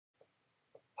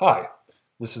Hi,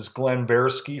 this is Glenn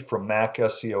Bersky from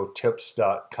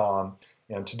MacSEOtips.com,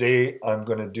 and today I'm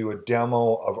going to do a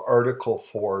demo of Article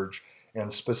Forge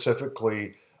and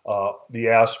specifically the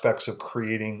aspects of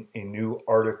creating a new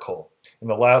article. In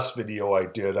the last video I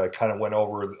did, I kind of went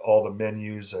over all the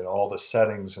menus and all the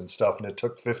settings and stuff, and it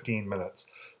took 15 minutes.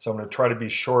 So I'm going to try to be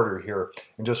shorter here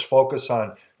and just focus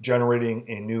on generating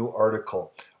a new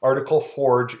article. Article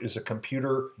Forge is a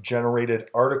computer-generated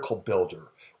article builder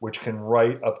which can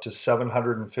write up to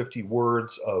 750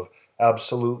 words of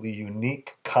absolutely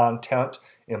unique content,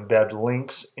 embed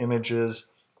links, images,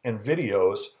 and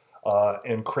videos,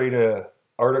 and create an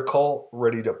article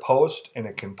ready to post, and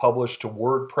it can publish to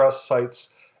WordPress sites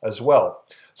as well.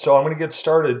 So I'm going to get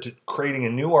started creating a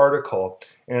new article,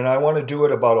 and I want to do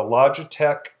it about a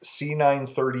Logitech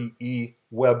C930E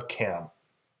webcam.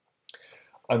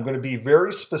 I'm going to be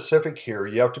very specific here.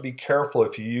 You have to be careful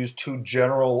if you use too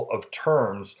general of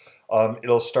terms.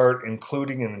 It'll start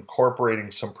including and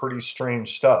incorporating some pretty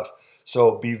strange stuff.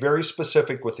 So be very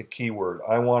specific with the keyword.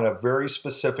 I want a very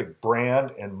specific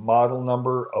brand and model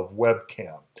number of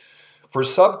webcam. For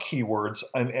sub-keywords,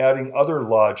 I'm adding other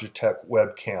Logitech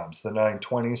webcams, the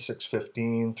 920,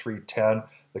 615, 310,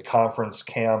 the Conference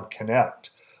Cam Connect,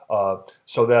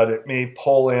 so that it may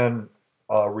pull in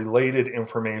related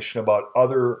information about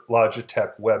other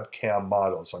Logitech webcam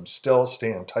models. I'm still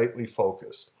staying tightly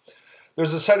focused.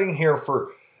 There's a setting here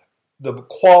for the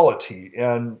quality,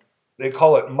 and they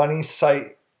call it Money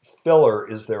Site Filler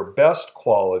is their best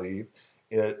quality.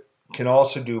 It can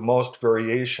also do most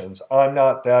variations. I'm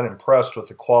not that impressed with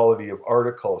the quality of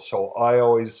articles, so I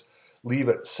always leave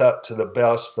it set to the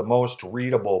best, the most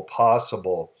readable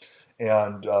possible,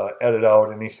 and edit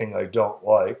out anything I don't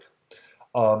like.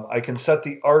 I can set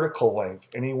the article length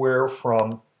anywhere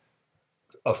from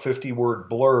a 50-word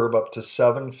blurb up to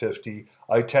 750.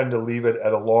 I tend to leave it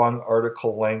at a long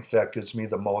article length. That gives me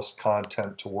the most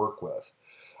content to work with.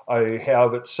 I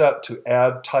have it set to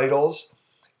add titles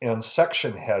and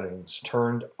section headings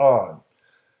turned on.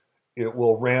 It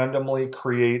will randomly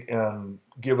create and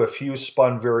give a few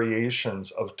spun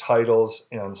variations of titles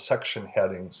and section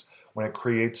headings when it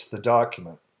creates the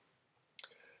document.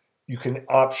 You can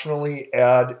optionally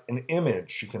add an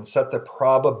image. You can set the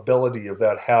probability of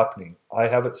that happening. I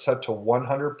have it set to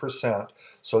 100%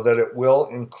 so that it will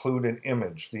include an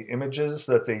image. The images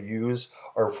that they use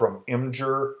are from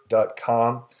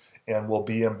imgur.com and will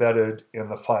be embedded in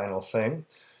the final thing.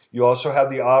 You also have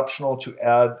the option to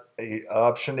add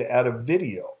a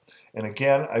video. And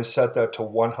again, I've set that to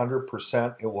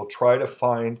 100%. It will try to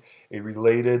find a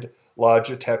related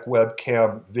Logitech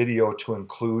webcam video to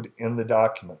include in the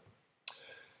document.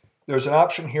 There's an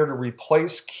option here to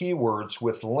replace keywords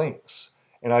with links,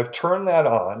 and I've turned that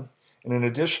on. And in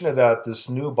addition to that, this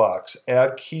new box,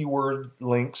 add keyword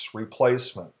links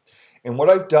replacement. And what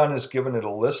I've done is given it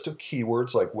a list of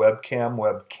keywords like webcam,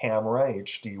 web camera,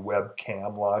 HD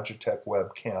webcam, Logitech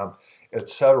webcam,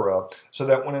 etc., so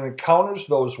that when it encounters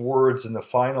those words in the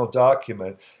final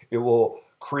document, it will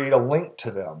create a link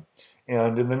to them.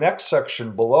 And in the next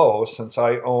section below, since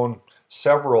I own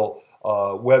several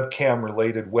webcam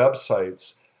related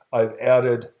websites, I've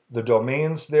added the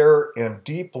domains there and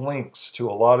deep links to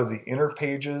a lot of the inner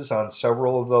pages on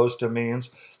several of those domains.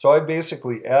 So I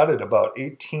basically added about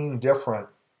 18 different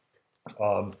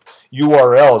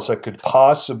URLs that could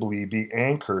possibly be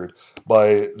anchored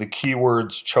by the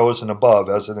keywords chosen above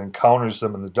as it encounters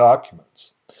them in the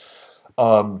documents.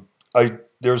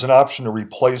 There's an option to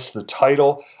replace the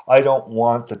title. I don't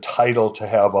want the title to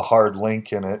have a hard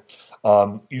link in it.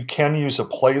 You can use a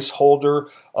placeholder,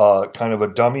 kind of a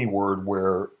dummy word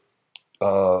where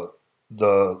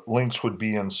the links would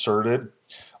be inserted,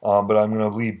 but I'm going to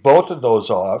leave both of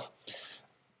those off.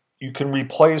 You can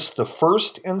replace the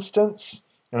first instance,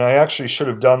 and I actually should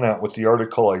have done that with the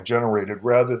article I generated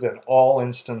rather than all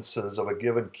instances of a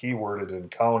given keyword it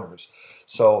encounters.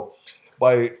 So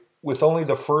with only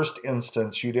the first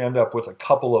instance, you'd end up with a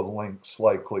couple of links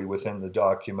likely within the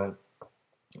document.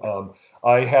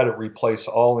 I had it replace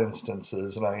all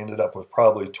instances, and I ended up with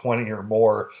probably 20 or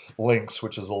more links,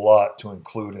 which is a lot to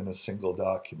include in a single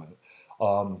document.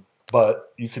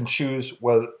 But you can choose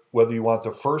whether you want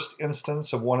the first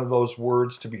instance of one of those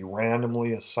words to be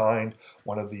randomly assigned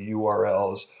one of the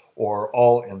URLs or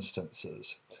all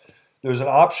instances. There's an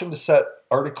option to set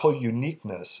article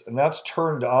uniqueness, and that's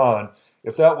turned on.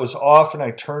 If that was off and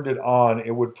I turned it on,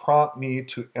 it would prompt me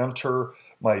to enter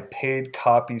my paid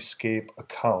Copyscape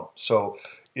account. So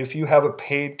if you have a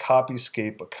paid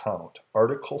Copyscape account,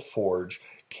 Article Forge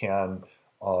can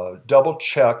double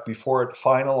check before it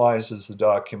finalizes the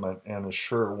document and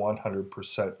assure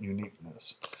 100%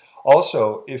 uniqueness.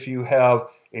 Also, if you have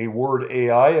a Word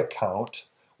AI account,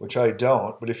 which I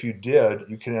don't, but if you did,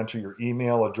 you can enter your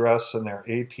email address and their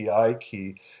API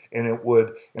key, and it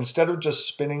would, instead of just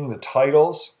spinning the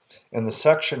titles and the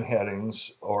section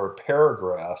headings or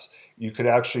paragraphs, you could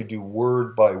actually do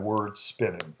word by word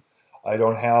spinning. I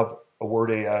don't have a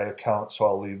Word AI account, so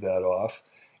I'll leave that off.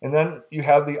 And then you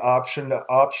have the option to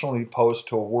optionally post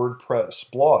to a WordPress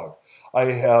blog. I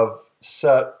have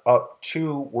set up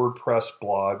 2 WordPress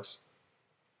blogs.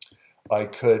 I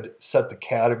could set the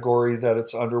category that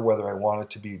it's under, whether I want it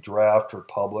to be draft or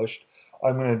published.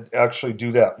 I'm going to actually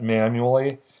do that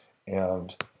manually,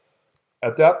 and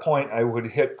at that point I would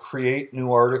hit create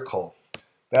new article.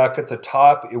 Back at the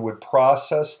top it would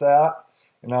process that,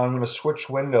 and now I'm going to switch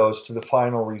windows to the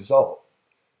final result.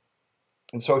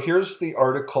 And so here's the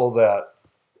article that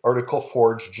Article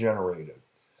Forge generated.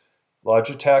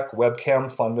 Logitech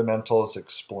Webcam Fundamentals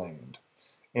Explained.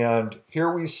 And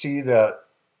here we see that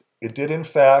it did, in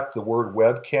fact, the word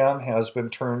webcam has been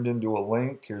turned into a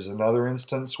link. Here's another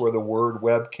instance where the word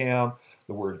webcam,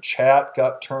 the word chat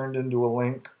got turned into a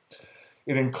link.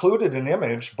 It included an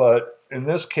image, but in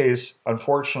this case,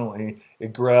 unfortunately,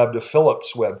 it grabbed a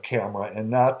Philips web camera and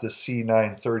not the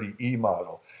C930E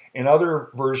model. In other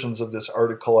versions of this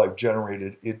article I've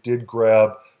generated, it did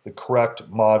grab the correct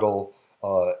model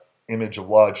image of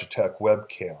Logitech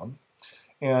webcam.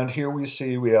 And here we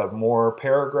see we have more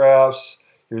paragraphs.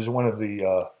 Here's one of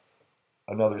the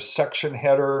another section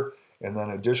header, and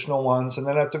then additional ones. And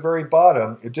then at the very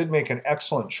bottom, it did make an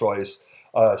excellent choice,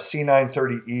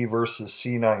 C930E versus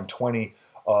C920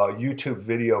 YouTube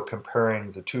video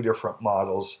comparing the 2 different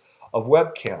models of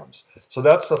webcams. So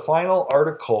that's the final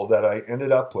article that I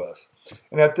ended up with.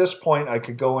 And at this point, I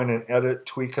could go in and edit,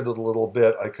 tweak it a little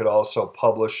bit. I could also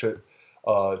publish it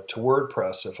to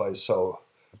WordPress if I so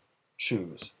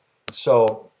choose.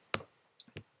 So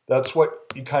that's what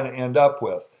you kind of end up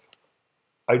with.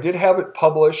 I did have it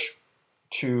publish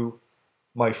to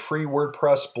my free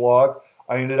WordPress blog.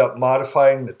 I ended up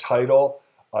modifying the title.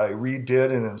 I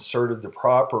redid and inserted the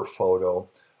proper photo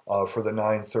for the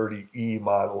 930E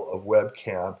model of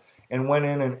webcam, and went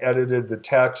in and edited the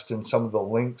text and some of the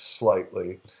links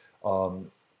slightly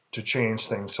to change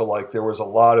things. So like there was a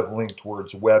lot of linked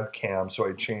words webcam, so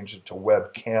I changed it to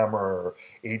web camera or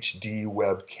HD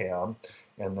webcam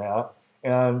and that,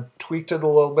 and tweaked it a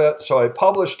little bit. So I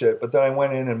published it, but then I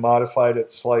went in and modified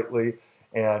it slightly,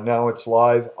 and now it's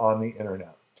live on the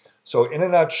internet. So in a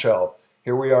nutshell,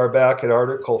 here we are back at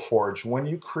Article Forge. When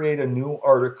you create a new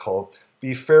article,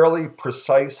 be fairly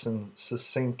precise and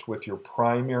succinct with your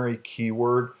primary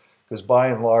keyword, because by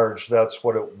and large, that's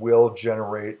what it will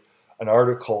generate an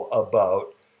article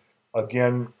about.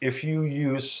 Again, if you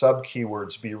use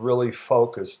sub-keywords, be really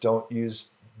focused. Don't use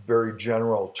very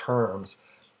general terms.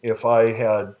 If I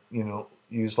had,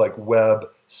 used like web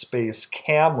space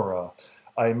camera,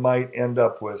 I might end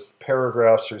up with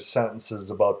paragraphs or sentences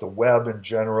about the web in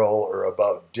general, or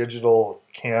about digital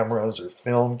cameras or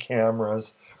film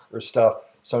cameras or stuff.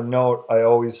 So note, I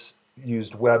always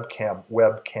used webcam,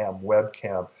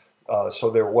 so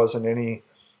there wasn't any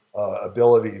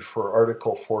ability for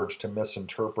Article Forge to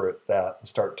misinterpret that and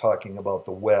start talking about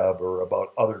the web or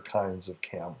about other kinds of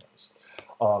cameras.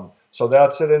 So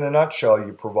that's it in a nutshell.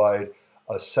 You provide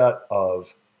a set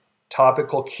of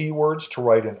topical keywords to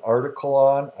write an article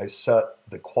on. I set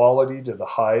the quality to the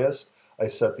highest. I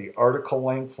set the article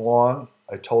length long.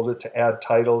 I told it to add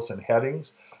titles and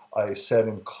headings. I said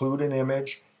include an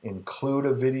image, include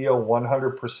a video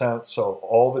 100%, so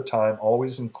all the time,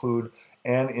 always include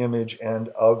an image and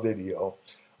a video.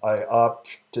 I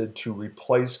opted to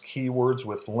replace keywords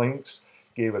with links,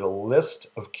 gave it a list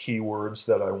of keywords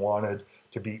that I wanted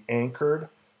to be anchored.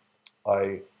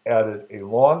 I added a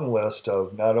long list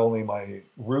of not only my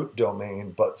root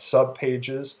domain, but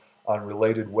subpages on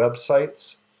related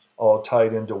websites, all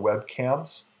tied into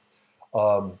webcams.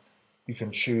 You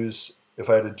can choose, if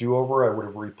I had a do-over, I would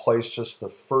have replaced just the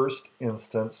first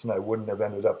instance, and I wouldn't have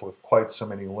ended up with quite so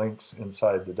many links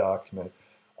inside the document.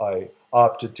 I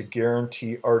opted to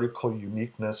guarantee article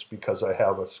uniqueness because I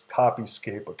have a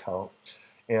Copyscape account.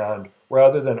 And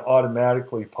rather than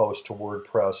automatically post to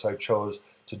WordPress, I chose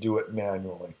to do it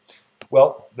manually.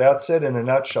 Well, that's it in a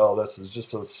nutshell. This is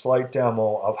just a slight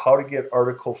demo of how to get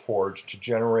Article Forge to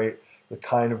generate the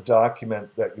kind of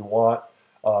document that you want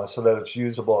so that it's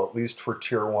usable at least for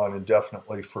Tier 1 and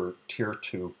definitely for Tier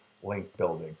 2 link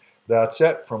building. That's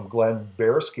it from Glenn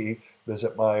Baersky.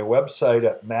 Visit my website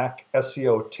at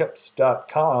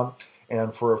macseotips.com,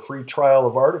 and for a free trial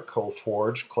of Article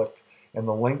Forge, click in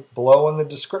the link below in the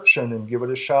description and give it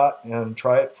a shot and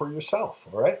try it for yourself.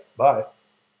 All right, bye.